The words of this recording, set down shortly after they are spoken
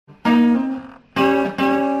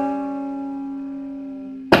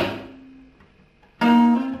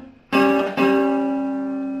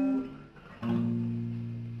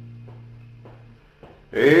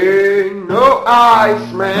Ain't no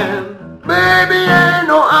Iceman, baby, ain't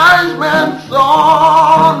no Iceman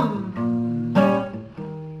song.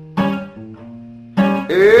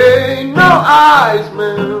 Ain't no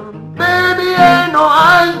Iceman, baby, ain't no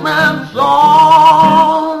Iceman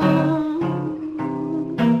song.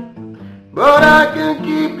 But I can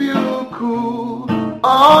keep you cool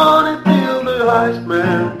on until the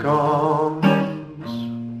Iceman comes.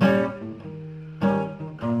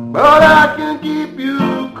 But I can keep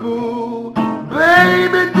you cool,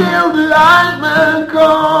 baby, till the Iceman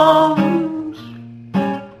comes.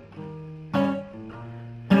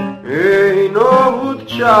 Ain't no wood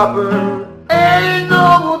chopper, ain't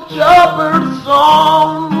no wood chopper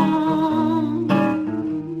song.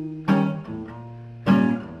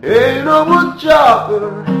 Ain't no wood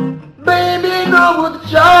chopper, baby, ain't no wood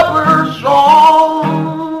chopper song.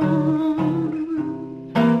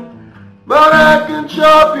 But I can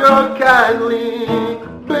chop you kindly,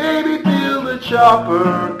 baby, till the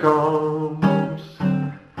chopper comes.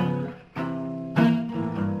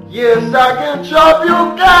 Yes, I can chop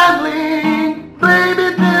you kindly,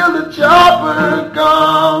 baby, till the chopper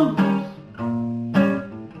comes.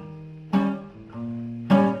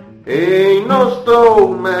 Ain't no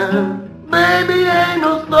snowman, baby, ain't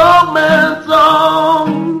no snowman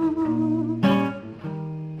song.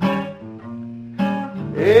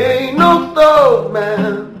 Ain't no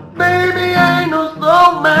snowman, baby, ain't no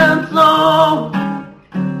snowman song.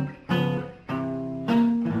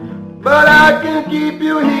 But I can keep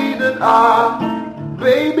you heated up,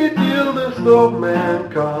 baby, till the snowman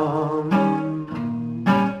comes.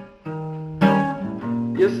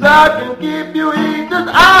 Yes, I can keep you heated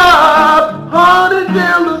up, honey,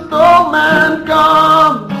 till the snowman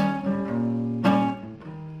comes.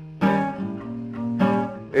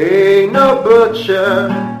 Ain't no butcher,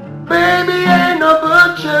 baby, ain't no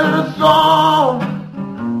butcher song.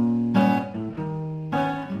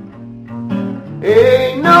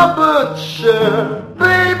 Ain't no butcher,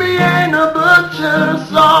 baby, ain't no butcher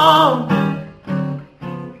song.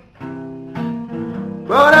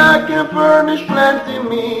 But I can furnish plenty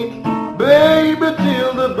meat, baby,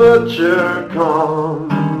 till the butcher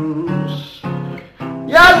comes.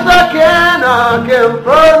 Yes, I can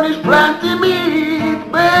furnish plenty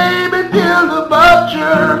meat, baby, till the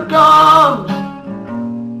butcher comes.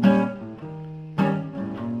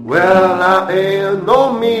 Well, I ain't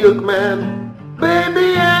no milkman,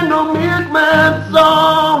 baby, ain't no milkman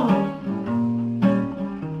song.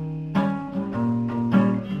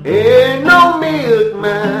 Ain't no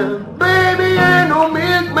milkman, baby, ain't no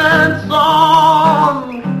milkman song.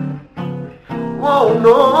 Oh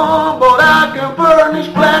no, but I can furnish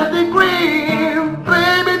plenty cream,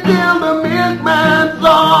 baby, till the milkman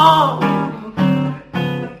song.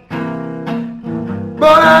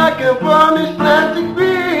 But I can furnish plenty